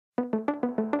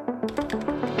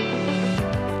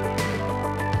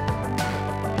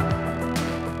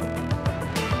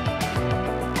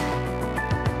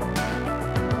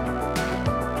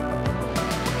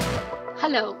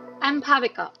I'm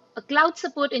Bhavika, a cloud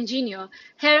support engineer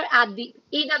here at the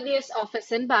AWS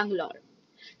office in Bangalore.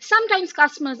 Sometimes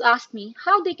customers ask me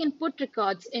how they can put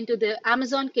records into their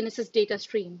Amazon Kinesis data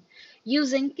stream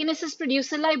using Kinesis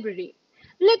Producer library.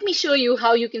 Let me show you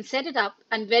how you can set it up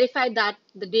and verify that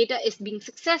the data is being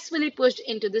successfully pushed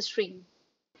into the stream.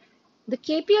 The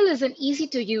KPL is an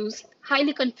easy-to-use,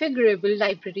 highly configurable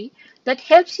library that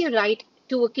helps you write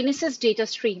to a Kinesis data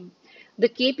stream. The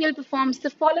KPL performs the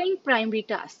following primary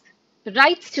tasks: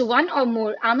 writes to one or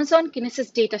more Amazon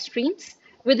Kinesis data streams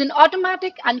with an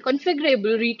automatic and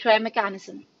configurable retry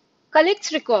mechanism,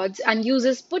 collects records and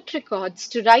uses put records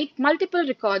to write multiple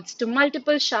records to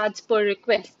multiple shards per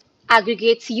request,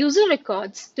 aggregates user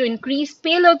records to increase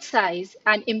payload size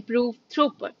and improve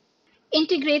throughput,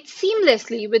 integrates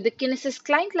seamlessly with the Kinesis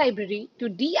client library to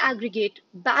deaggregate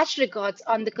batch records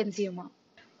on the consumer,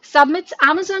 submits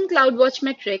Amazon CloudWatch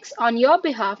metrics on your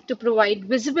behalf to provide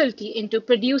visibility into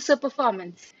producer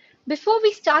performance. Before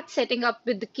we start setting up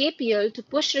with the KPL to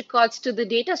push records to the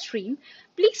data stream,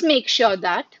 please make sure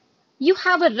that you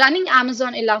have a running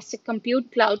Amazon Elastic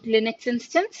Compute Cloud Linux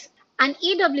instance. An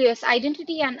AWS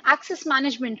Identity and Access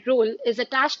Management role is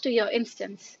attached to your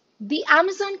instance. The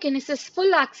Amazon Kinesis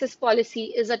Full Access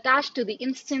Policy is attached to the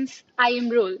instance IAM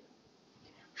role.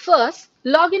 First,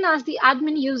 log in as the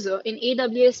admin user in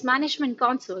AWS Management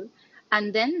Console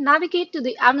and then navigate to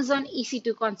the Amazon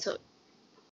EC2 console.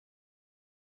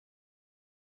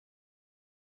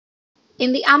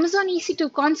 In the Amazon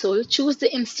EC2 console, choose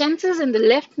the instances in the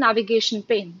left navigation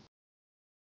pane.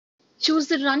 Choose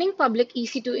the running public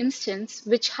EC2 instance,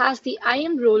 which has the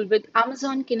IAM role with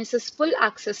Amazon Kinesis Full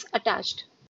Access attached.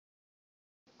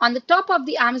 On the top of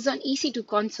the Amazon EC2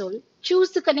 console, choose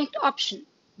the Connect option.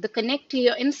 The Connect to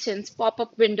your instance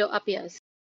pop-up window appears.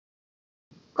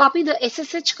 Copy the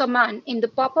SSH command in the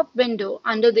pop-up window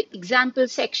under the Example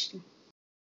section.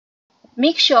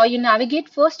 Make sure you navigate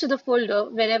first to the folder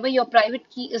wherever your private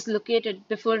key is located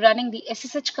before running the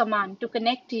SSH command to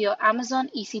connect to your Amazon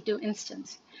EC2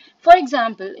 instance. For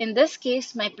example, in this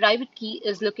case, my private key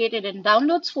is located in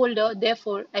Downloads folder,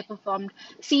 therefore I performed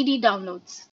cd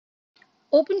downloads.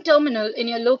 Open Terminal in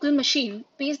your local machine,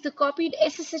 paste the copied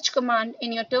SSH command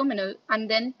in your terminal, and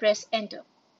then press Enter.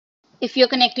 If you're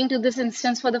connecting to this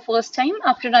instance for the first time,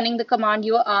 after running the command,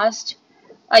 you are asked,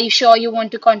 are you sure you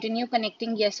want to continue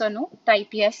connecting, yes or no? Type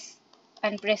yes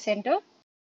and press Enter.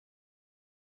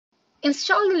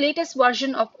 Install the latest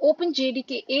version of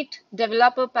openjdk 8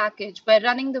 developer package by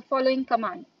running the following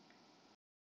command.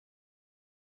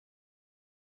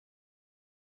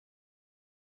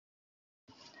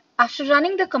 After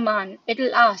running the command, it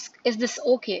will ask, is this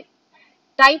okay?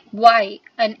 Type Y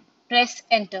and press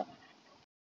Enter.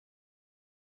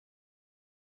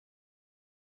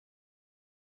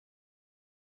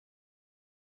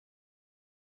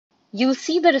 You'll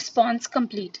see the response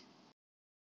complete.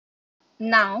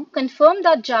 Now, confirm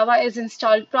that Java is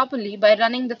installed properly by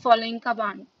running the following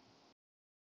command.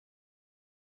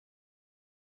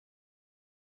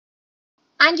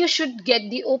 And you should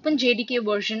get the openjdk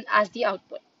version as the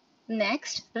output.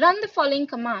 Next, run the following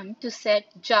command to set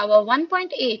Java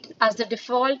 1.8 as the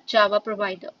default Java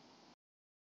provider.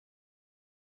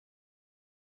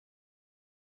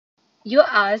 You're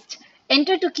asked,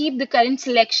 enter to keep the current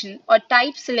selection or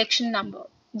type selection number.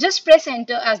 Just press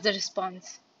enter as the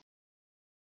response.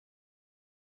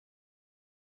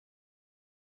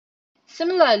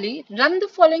 Similarly, run the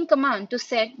following command to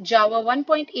set Java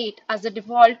 1.8 as the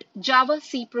default Java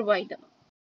C provider.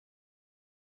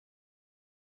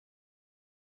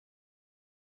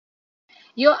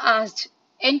 You're asked,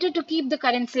 enter to keep the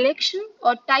current selection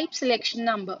or type selection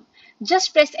number.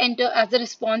 Just press enter as the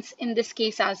response in this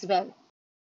case as well.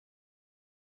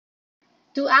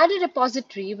 To add a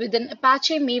repository with an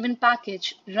Apache Maven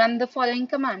package, run the following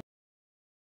command.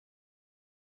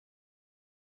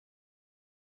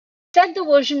 Set the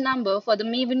version number for the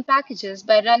Maven packages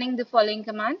by running the following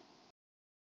command.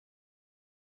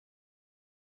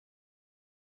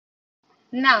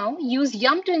 Now use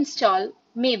yum to install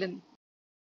Maven.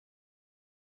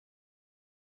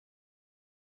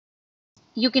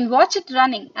 You can watch it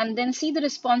running and then see the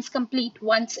response complete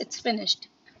once it's finished.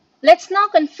 Let's now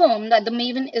confirm that the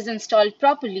Maven is installed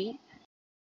properly.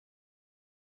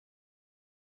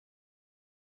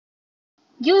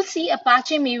 You'll see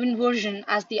Apache Maven version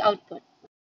as the output.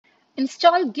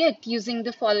 Install Git using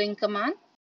the following command.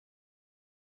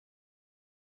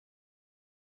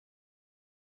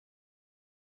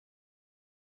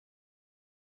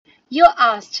 You're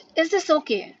asked, is this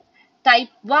okay? Type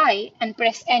Y and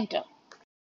press enter.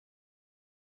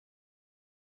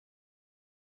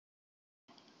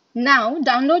 Now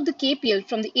download the KPL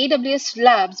from the AWS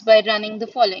Labs by running the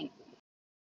following.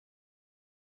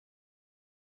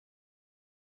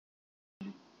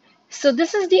 So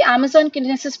this is the Amazon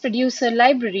Kinesis producer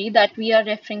library that we are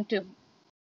referring to.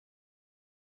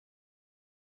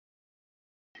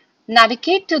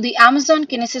 Navigate to the Amazon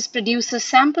Kinesis producer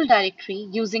sample directory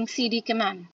using cd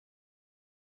command.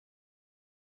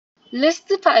 List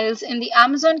the files in the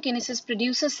Amazon Kinesis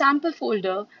producer sample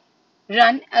folder,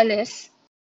 run ls.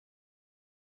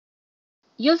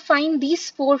 You'll find these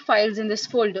 4 files in this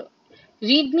folder: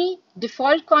 readme,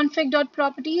 default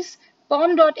config.properties,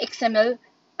 pom.xml,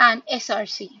 and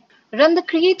src. Run the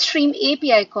create stream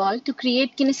API call to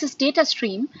create Kinesis data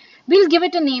stream. We'll give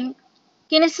it a name,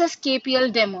 Kinesis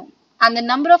KPL demo, and the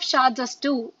number of shards as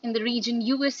 2 in the region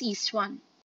US East 1.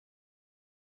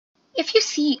 If you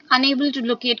see unable to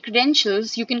locate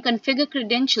credentials, you can configure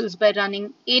credentials by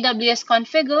running AWS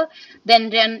configure, then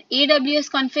run AWS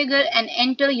configure and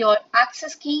enter your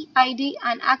access key ID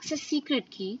and access secret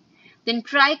key. Then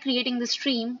try creating the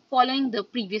stream following the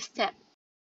previous step.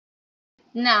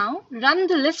 Now run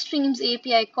the list streams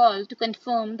API call to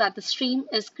confirm that the stream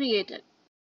is created.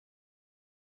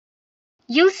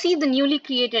 You'll see the newly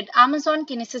created Amazon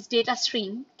Kinesis data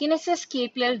stream, Kinesis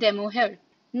KPL demo here.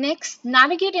 Next,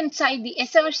 navigate inside the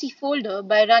src folder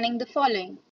by running the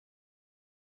following.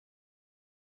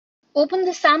 Open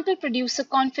the sample producer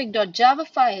config.java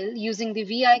file using the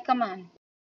vi command.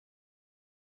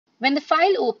 When the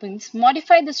file opens,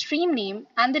 modify the stream name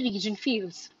and the region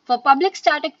fields. For public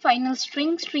static final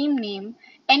string stream name,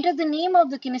 enter the name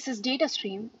of the Kinesis data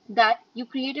stream that you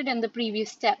created in the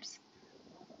previous steps.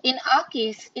 In our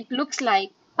case, it looks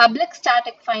like public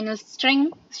static final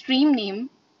string stream name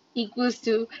equals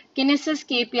to Kinesis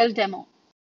KPL demo.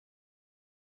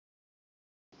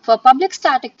 For public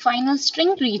static final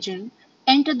string region,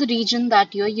 enter the region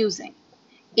that you're using.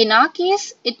 In our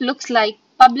case, it looks like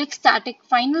public static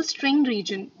final string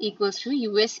region equals to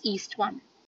US East 1.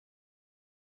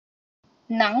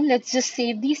 Now let's just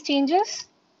save these changes.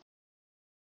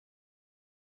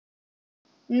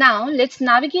 Now let's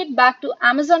navigate back to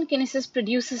Amazon Kinesis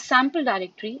producer sample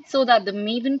directory so that the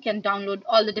maven can download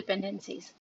all the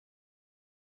dependencies.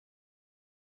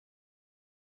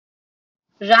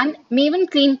 Run maven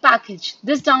clean package.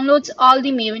 This downloads all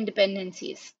the maven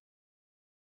dependencies.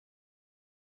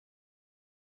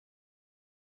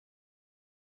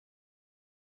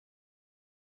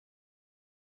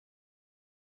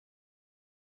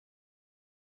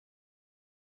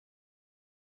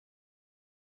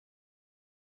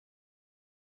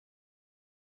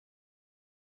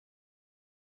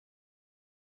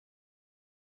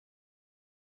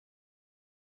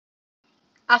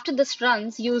 After this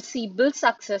runs, you'll see build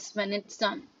success when it's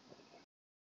done.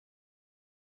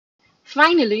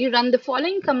 Finally, run the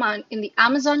following command in the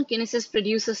Amazon Kinesis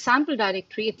producer sample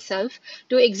directory itself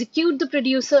to execute the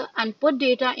producer and put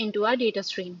data into our data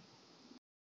stream.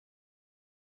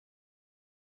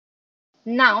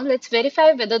 Now let's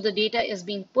verify whether the data is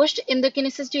being pushed in the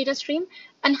Kinesis data stream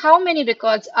and how many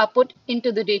records are put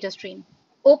into the data stream.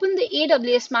 Open the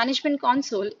AWS Management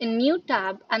Console in New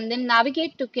tab and then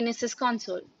navigate to Kinesis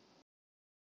console.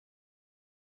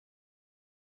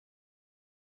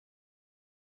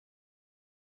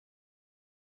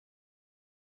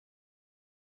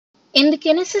 In the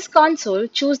Kinesis console,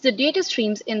 choose the data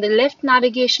streams in the left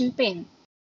navigation pane.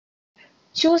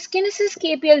 Choose Kinesis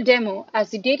KPL demo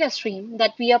as the data stream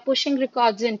that we are pushing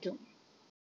records into.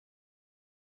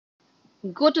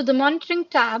 Go to the Monitoring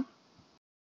tab.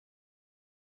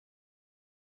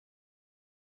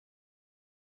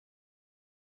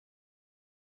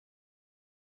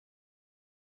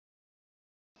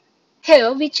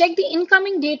 Here we check the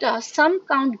incoming data sum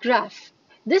count graph.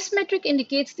 This metric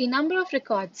indicates the number of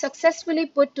records successfully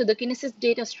put to the Kinesis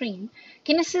data stream,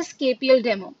 Kinesis KPL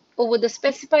demo, over the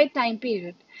specified time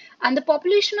period. And the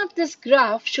population of this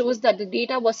graph shows that the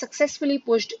data was successfully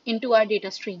pushed into our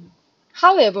data stream.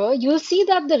 However, you'll see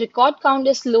that the record count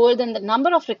is lower than the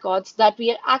number of records that we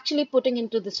are actually putting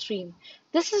into the stream.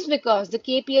 This is because the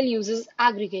KPL uses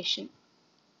aggregation.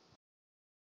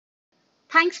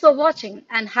 Thanks for watching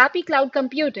and happy cloud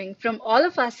computing from all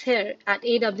of us here at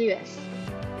AWS.